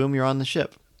elevator and boom, you're on the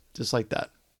ship. Just like that.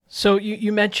 So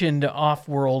you mentioned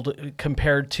off-world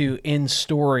compared to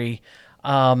in-story.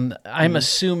 I'm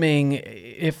assuming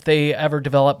if they ever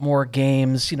develop more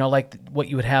games, like what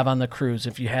you would have on the cruise,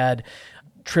 if you had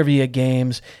trivia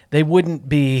games, they wouldn't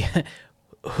be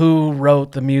who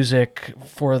wrote the music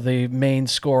for the main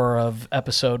score of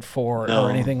episode 4 or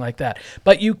anything like that.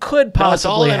 But you could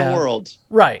possibly it's all in world.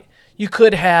 Right. You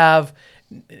could have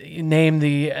name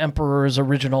the emperor's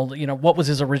original, what was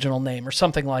his original name or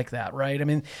something like that, right? I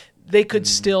mean, they could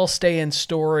still stay in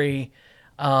story.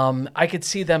 I could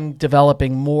see them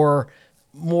developing more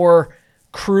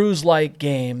cruise-like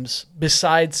games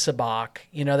besides Sabacc,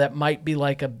 that might be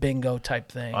like a bingo type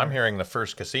thing. I'm hearing the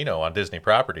first casino on Disney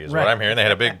property is what I'm hearing. They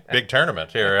had a big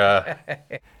tournament here.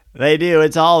 They do.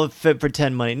 It's all fit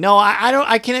pretend money. No,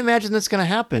 I can't imagine that's going to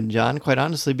happen, John, quite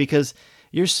honestly, because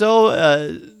you're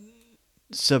so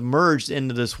submerged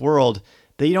into this world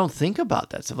that you don't think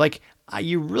about that stuff. Like,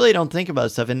 you really don't think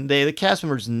about stuff. And the cast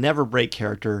members never break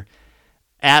character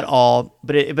at all,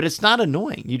 but it's not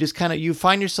annoying. You just you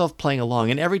find yourself playing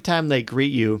along. And every time they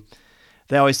greet you,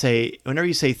 they always say, whenever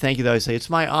you say thank you, they always say, it's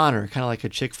my honor, kind of like a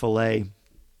Chick-fil-A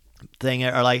thing.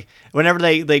 Or like, whenever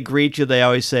they greet you, they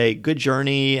always say, good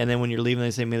journey. And then when you're leaving,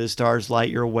 they say, may the stars light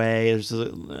your way. There's a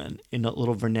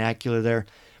little vernacular there.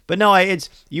 But no,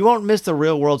 you won't miss the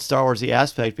real world Star Wars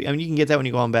aspect. I mean, you can get that when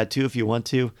you go on Bat 2 if you want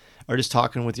to, or just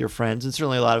talking with your friends. And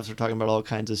certainly a lot of us are talking about all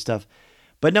kinds of stuff.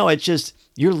 But no, it's just,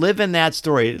 you're living that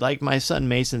story. Like my son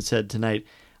Mason said tonight,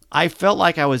 I felt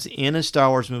like I was in a Star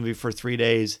Wars movie for 3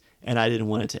 days and I didn't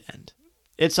want it to end.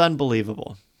 It's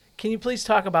unbelievable. Can you please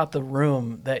talk about the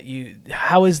room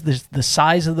how is the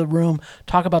size of the room?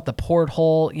 Talk about the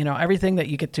porthole, everything that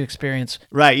you get to experience.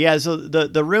 Right, yeah. So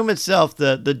the room itself,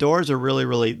 the doors are really,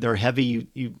 really, they're heavy.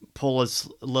 You pull a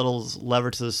little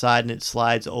lever to the side and it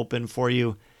slides open for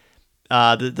you.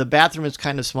 The bathroom is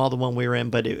kind of small, the one we were in,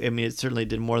 but it certainly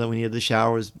did more than we needed. The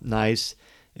shower was nice.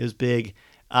 It was big.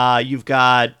 You've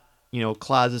got,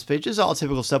 closet space, just all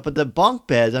typical stuff. But the bunk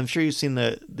beds, I'm sure you've seen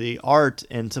the art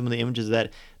and some of the images of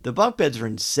that. The bunk beds are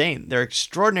insane. They're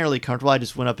extraordinarily comfortable. I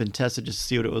just went up and tested just to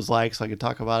see what it was like so I could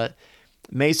talk about it.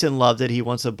 Mason loved it. He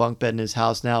wants a bunk bed in his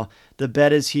house now. The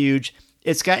bed is huge.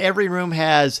 Every room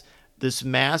has this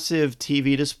massive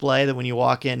TV display that when you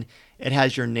walk in, it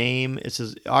has your name. It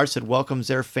says, ours said, welcome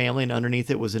Zehr family, and underneath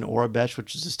it was an Orabesh,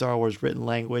 which is the Star Wars written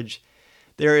language.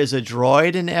 There is a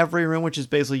droid in every room, which is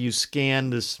basically you scan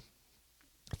this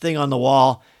thing on the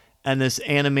wall, and this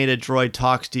animated droid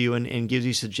talks to you and gives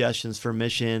you suggestions for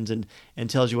missions and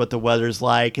tells you what the weather's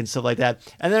like and stuff like that.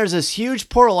 And there's this huge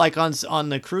portal like on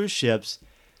the cruise ships,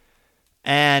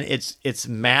 and it's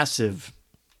massive.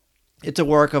 It's a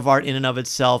work of art in and of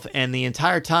itself, and the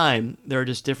entire time there are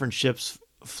just different ships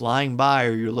flying by,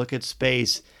 or you look at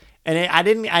space. And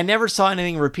I never saw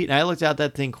anything repeat. And I looked at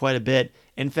that thing quite a bit.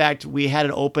 In fact, we had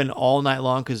it open all night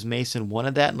long because Mason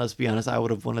wanted that. And let's be honest, I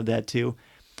would have wanted that too.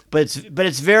 But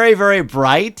it's very, very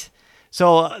bright.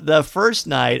 So the first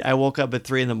night I woke up at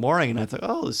 3 a.m. and I thought,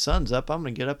 oh, the sun's up. I'm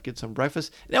going to get up, get some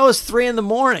breakfast. And it was 3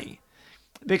 a.m.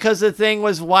 because the thing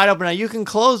was wide open. Now you can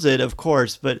close it, of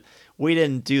course, but we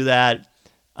didn't do that.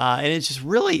 And it just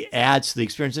really adds to the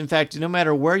experience. In fact, no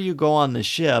matter where you go on the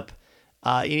ship,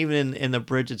 even in the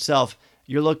bridge itself,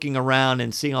 you're looking around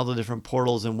and seeing all the different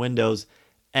portals and windows,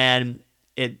 and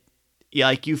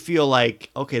you feel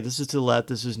like, okay, this is to the left,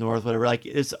 this is north, whatever. Like,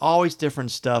 it's always different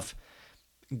stuff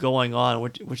going on,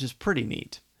 which is pretty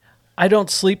neat. I don't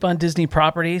sleep on Disney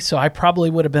property, so I probably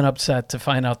would have been upset to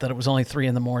find out that it was only 3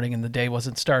 a.m. and the day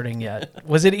wasn't starting yet.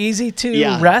 Was it easy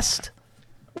to rest?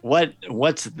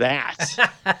 What's that?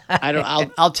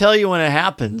 I'll tell you when it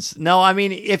happens. No, I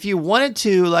mean, if you wanted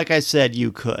to, like I said,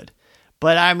 you could.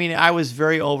 But I mean, I was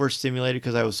very overstimulated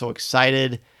because I was so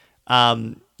excited.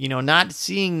 Not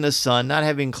seeing the sun, not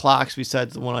having clocks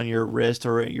besides the one on your wrist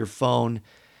or your phone.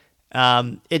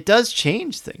 It does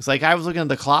change things. Like, I was looking at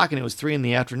the clock and it was 3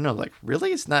 p.m. I was like,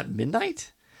 really? It's not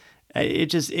midnight?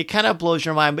 It kind of blows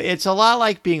your mind. But it's a lot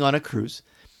like being on a cruise.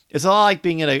 It's a lot like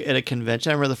being at a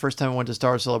convention. I remember the first time I went to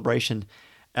Star Wars Celebration,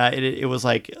 it was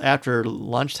like after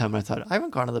lunchtime, and I thought, I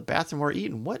haven't gone to the bathroom or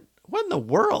eaten. What in the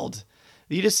world?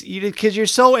 Because you're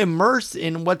so immersed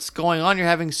in what's going on, you're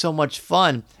having so much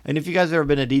fun. And if you guys have ever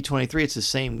been to D23, it's the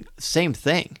same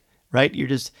thing, right? You're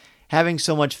just having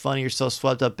so much fun. You're so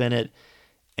swept up in it,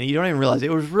 and you don't even realize it.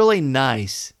 It was really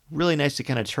nice to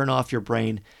kind of turn off your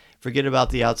brain, forget about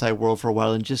the outside world for a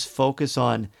while, and just focus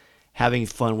on having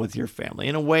fun with your family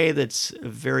in a way that's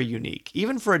very unique,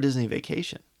 even for a Disney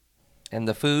vacation. And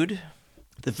the food?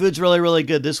 The food's really, really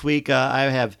good. This week, I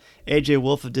have AJ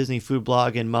Wolf of Disney Food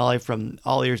Blog and Molly from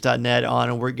allears.net on,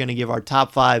 and we're going to give our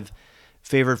top 5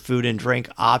 favorite food and drink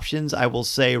options. I will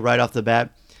say right off the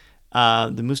bat,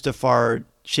 the Mustafar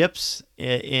chips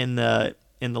in the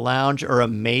lounge are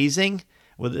amazing.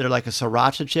 They're like a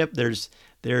sriracha chip. There's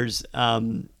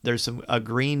a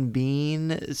green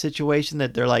bean situation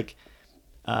that they're like,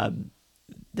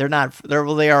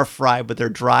 they are fried, but they're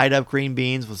dried up green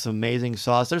beans with some amazing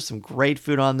sauce. There's some great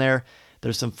food on there.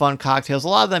 There's some fun cocktails. A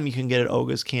lot of them you can get at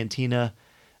Oga's Cantina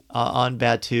on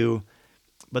Batu,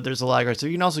 but there's a lot of great. So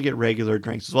you can also get regular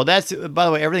drinks as well. That's, by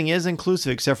the way, everything is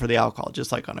inclusive except for the alcohol,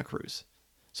 just like on a cruise.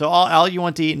 So all you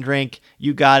want to eat and drink,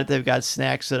 you got it. They've got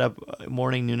snacks set up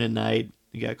morning, noon, and night.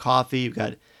 You got coffee, you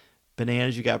got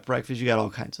bananas, you got breakfast, you got all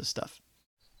kinds of stuff.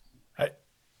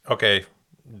 Okay,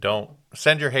 don't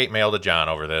send your hate mail to John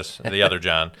over this, the other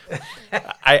John.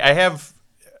 I have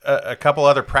a couple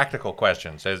other practical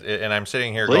questions, and I'm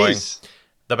sitting here going,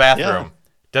 the bathroom,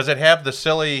 does it have the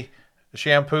silly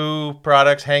shampoo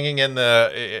products hanging in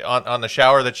the on the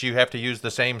shower that you have to use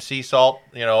the same sea salt,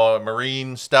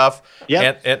 marine stuff?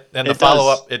 Yeah, and the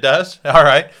follow-up, it does? All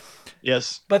right.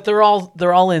 Yes. But they're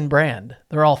all in brand.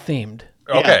 They're all themed.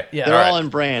 Okay. Yeah. They're all in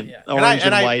brand. Yeah. Orange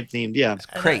and white themed. Yeah.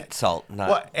 Crate salt. Not...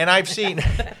 Well, and I've seen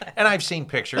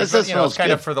pictures, That but, it's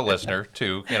kind of for the listener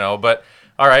too, but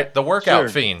all right, the workout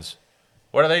fiends.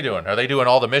 What are they doing? Are they doing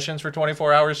all the missions for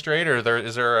 24 hours straight, or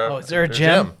is there a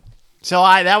gym? So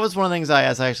that was one of the things I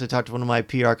asked. I actually talked to one of my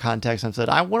PR contacts and said,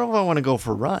 what if I want to go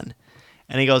for a run?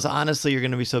 And he goes, honestly, you're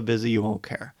going to be so busy you won't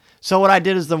care. So what I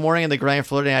did is the morning of the Grand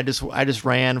Floridian, I just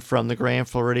ran from the Grand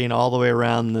Floridian all the way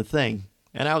around the thing,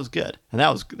 and that was good. And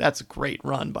that's a great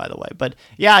run, by the way. But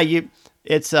yeah, I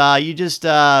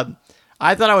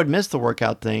thought I would miss the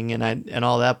workout thing and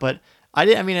all that, but I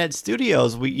did. I mean, at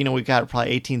studios, we got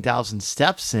probably 18,000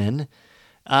 steps in,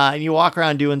 and you walk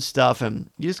around doing stuff, and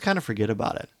you just kind of forget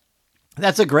about it.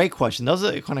 That's a great question. Those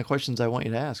are the kind of questions I want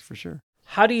you to ask for sure.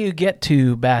 How do you get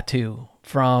to Batu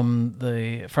from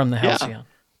the Halcyon? Yeah.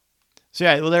 So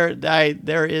yeah, well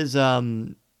there is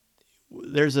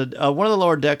there's one of the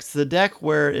lower decks, the deck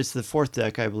where it's the 4th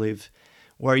deck, I believe,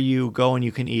 where you go and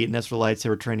you can eat, and that's where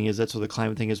lightsaber training is. That's where the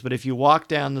climbing thing is. But if you walk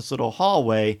down this little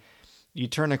hallway, you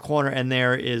turn a corner and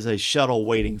there is a shuttle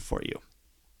waiting for you.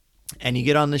 And you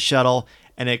get on the shuttle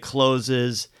and it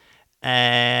closes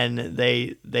and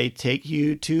they take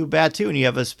you to Batu, and you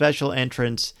have a special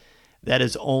entrance that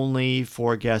is only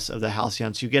for guests of the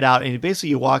Halcyon. So you get out and basically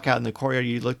you walk out in the courtyard,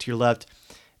 you look to your left,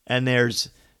 and there's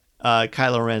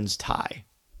Kylo Ren's TIE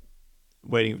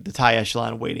waiting, the TIE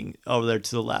Echelon waiting over there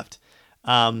to the left.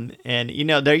 And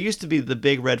there used to be the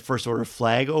big red First Order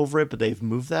flag over it, but they've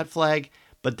moved that flag.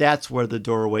 But that's where the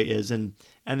doorway is, and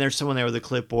there's someone there with a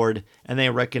clipboard, and they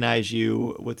recognize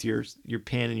you with your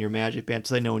pin and your magic band,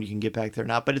 so they know when you can get back there or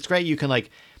not. But it's great. You can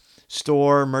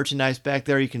store merchandise back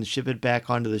there. You can ship it back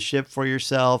onto the ship for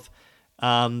yourself.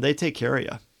 They take care of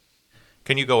you.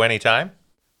 Can you go anytime?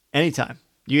 Anytime.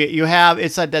 You have,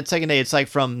 it's like that second day. It's like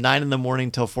from 9 a.m.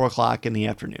 till 4 o'clock in the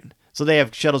afternoon. So they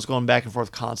have shuttles going back and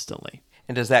forth constantly.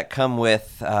 And does that come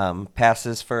with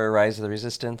passes for Rise of the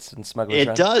Resistance and Smuggler's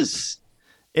Run? It does.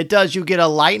 It does. You get a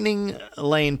Lightning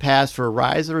Lane pass for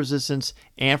Rise of the Resistance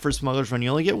and for Smuggler's Run. You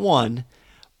only get one,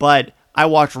 but I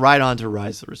walked right onto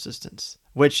Rise of the Resistance,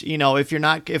 which,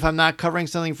 if I'm not covering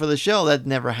something for the show, that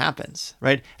never happens,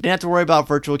 right? I didn't have to worry about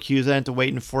virtual queues. I didn't have to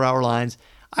wait in 4-hour lines.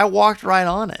 I walked right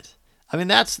on it. I mean,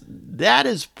 that's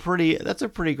a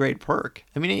pretty great perk.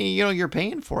 I mean, you're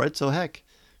paying for it, so heck,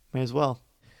 may as well.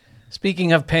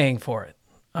 Speaking of paying for it.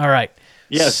 All right.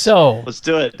 Yes. So let's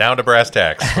do it. Down to brass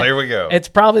tacks. Here we go. It's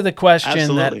probably the question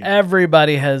Absolutely. that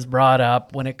everybody has brought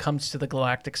up when it comes to the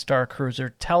Galactic Star Cruiser.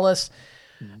 Tell us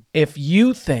if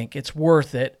you think it's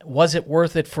worth it. Was it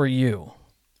worth it for you?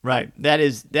 Right.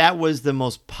 That was the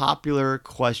most popular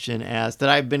question asked that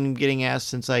I've been getting asked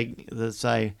since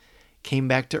I came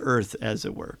back to Earth, as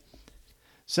it were.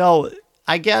 So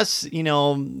I guess,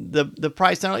 the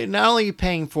price, not only are you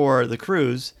paying for the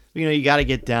cruise, you got to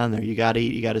get down there. You got to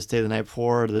eat. You got to stay the night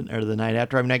before or the night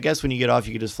after. I mean, I guess when you get off,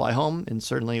 you could just fly home. And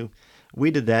certainly we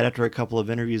did that after a couple of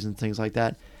interviews and things like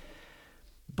that.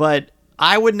 But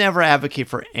I would never advocate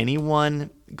for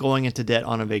anyone going into debt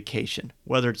on a vacation,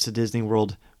 whether it's to Disney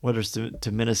World whether it's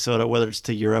to Minnesota, whether it's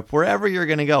to Europe, wherever you're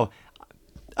going to go.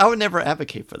 I would never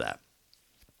advocate for that.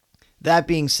 That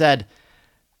being said,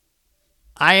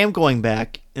 I am going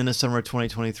back in the summer of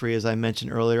 2023, as I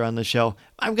mentioned earlier on the show.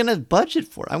 I'm going to budget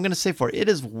for it. I'm going to save for it. It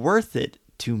is worth it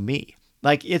to me.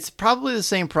 Like, it's probably the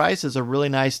same price as a really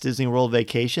nice Disney World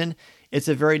vacation. It's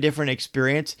a very different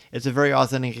experience. It's a very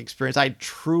authentic experience. I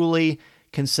truly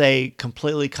can say,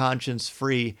 completely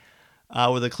conscience-free,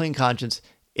 with a clean conscience,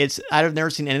 I've never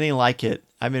seen anything like it.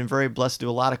 I've been very blessed to do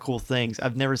a lot of cool things.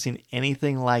 I've never seen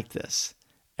anything like this,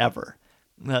 ever.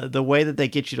 The way that they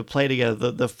get you to play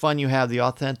together, the fun you have, the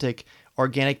authentic,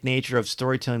 organic nature of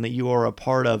storytelling that you are a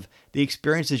part of, the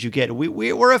experiences you get.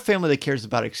 We're a family that cares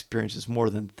about experiences more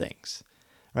than things,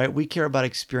 right? We care about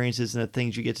experiences and the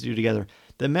things you get to do together.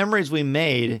 The memories we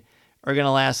made are going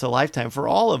to last a lifetime for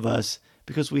all of us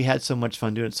because we had so much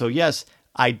fun doing it. So yes,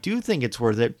 I do think it's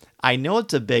worth it. I know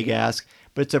it's a big ask,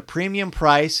 but it's a premium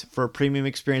price for a premium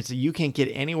experience that you can't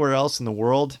get anywhere else in the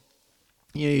world.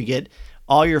 You get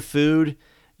all your food,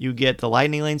 you get the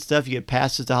Lightning Lane stuff, you get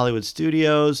passes to Hollywood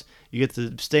Studios, you get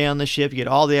to stay on the ship, you get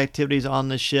all the activities on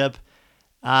the ship.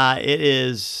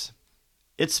 It's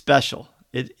special.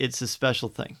 It's a special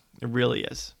thing. It really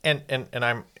is. And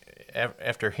I'm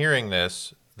after hearing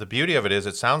this, the beauty of it is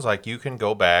it sounds like you can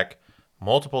go back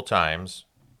multiple times,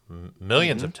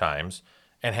 millions of times,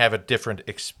 and have a different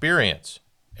experience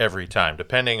every time,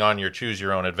 depending on your choose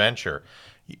your own adventure.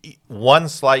 One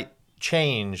slight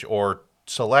change or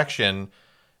selection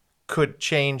could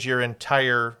change your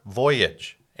entire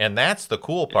voyage. And that's the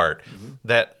cool part,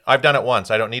 that I've done it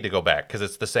once. I don't need to go back because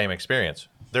it's the same experience.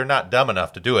 They're not dumb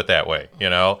enough to do it that way,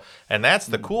 And that's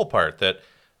the cool part, that,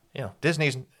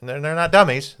 Disney's, they're not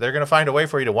dummies. They're going to find a way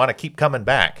for you to want to keep coming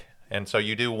back. And so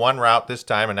you do one route this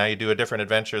time, and now you do a different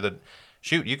adventure that,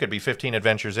 shoot, you could be 15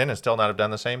 adventures in and still not have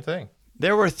done the same thing.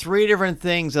 There were 3 different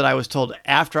things that I was told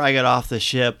after I got off the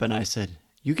ship, and I said,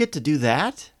 you get to do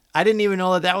that? I didn't even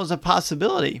know that was a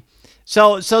possibility.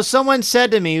 So someone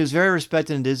said to me, who's very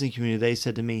respected in the Disney community, they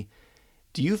said to me,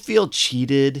 do you feel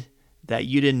cheated that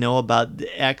you didn't know about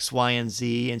the X, Y, and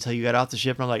Z until you got off the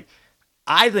ship? And I'm like,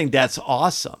 I think that's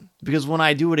awesome, because when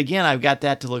I do it again, I've got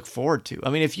that to look forward to. I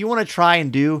mean, if you want to try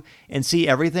and do and see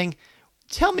everything,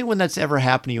 tell me when that's ever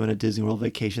happened to you on a Disney World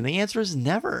vacation. The answer is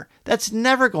never. That's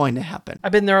never going to happen.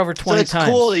 I've been there over 20 times. So it's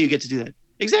cool that you get to do that.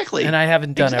 Exactly. And I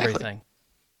haven't done everything.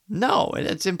 No,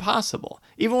 it's impossible.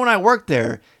 Even when I worked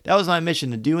there, that was my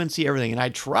mission, to do and see everything. And I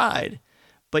tried,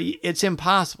 but it's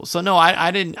impossible. So no,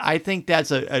 I didn't. I think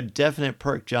that's a definite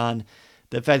perk, John.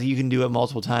 The fact that you can do it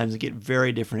multiple times and get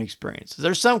very different experiences.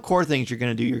 There's some core things you're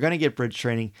going to do. You're going to get bridge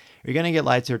training. You're going to get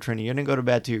lightsaber training. You're going to go to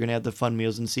Batuu. You're going to have the fun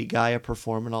meals and see Gaia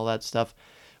perform and all that stuff.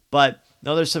 But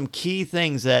no, there's some key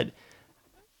things that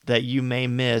you may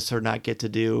miss or not get to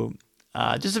do,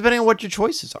 just depending on what your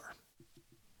choices are.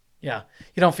 Yeah,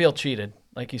 you don't feel cheated,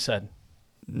 like you said.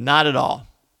 Not at all.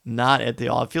 Not at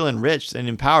all. I feel enriched and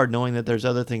empowered knowing that there's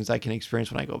other things I can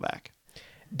experience when I go back.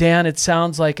 Dan, it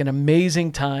sounds like an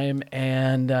amazing time,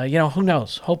 and who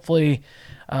knows? Hopefully,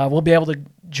 we'll be able to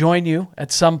join you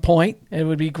at some point. It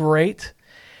would be great.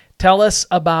 Tell us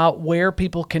about where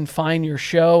people can find your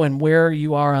show and where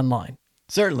you are online.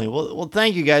 Certainly. Well,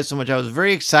 thank you guys so much. I was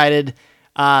very excited.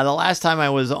 The last time I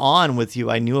was on with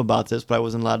you, I knew about this, but I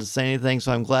wasn't allowed to say anything,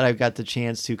 so I'm glad I've got the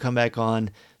chance to come back on.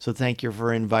 So thank you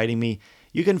for inviting me.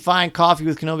 You can find Coffee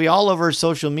with Kenobi all over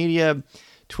social media,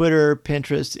 Twitter,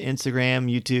 Pinterest, Instagram,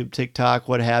 YouTube, TikTok,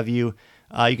 what have you.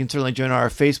 You can certainly join our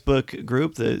Facebook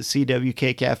group, the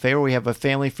CWK Cafe, where we have a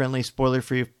family-friendly,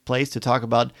 spoiler-free place to talk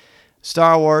about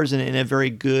Star Wars in a very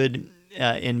good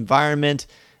environment.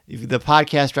 The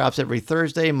podcast drops every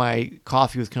Thursday. My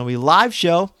Coffee with Kenobi live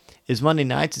show is Monday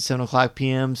nights at 7 o'clock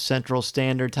p.m. Central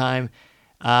Standard Time.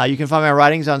 You can find my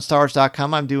writings on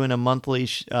StarWars.com. I'm doing a monthly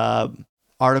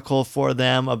article for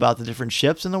them about the different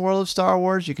ships in the world of Star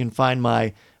Wars. You can find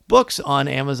my books on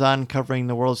Amazon covering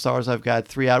the world of Star Wars. I've got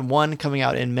 3 out. 1 coming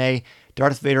out in May,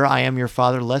 Darth Vader, I Am Your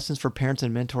Father, Lessons for Parents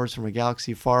and Mentors from a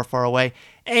Galaxy Far, Far Away.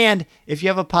 And if you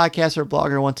have a podcast or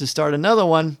blogger who wants to start another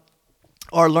one,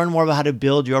 or learn more about how to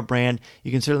build your brand,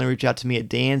 you can certainly reach out to me at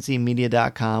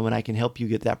danzmedia.com, and I can help you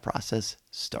get that process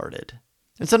started.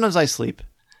 And sometimes I sleep.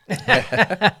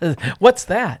 What's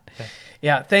that?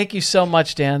 Yeah, thank you so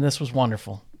much, Dan. This was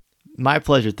wonderful. My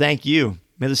pleasure. Thank you.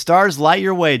 May the stars light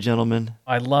your way, gentlemen.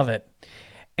 I love it.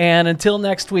 And until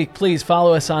next week, please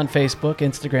follow us on Facebook,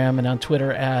 Instagram, and on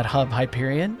Twitter at Hub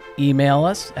Hyperion. Email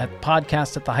us at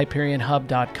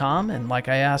podcast@thehyperionhub.com. And like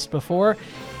I asked before,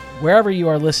 wherever you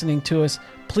are listening to us,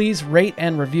 please rate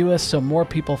and review us so more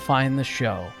people find the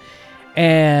show.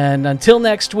 And until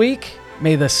next week,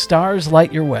 may the stars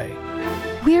light your way.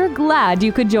 We're glad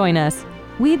you could join us.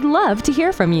 We'd love to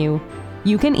hear from you.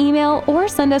 You can email or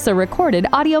send us a recorded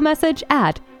audio message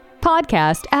at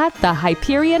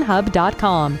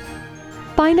podcast@thehyperionhub.com.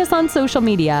 Find us on social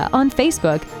media on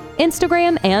Facebook,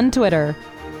 Instagram, and Twitter.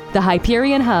 The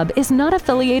Hyperion Hub is not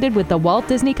affiliated with the Walt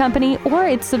Disney Company or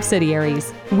its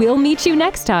subsidiaries. We'll meet you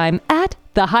next time at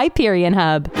the Hyperion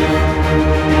Hub.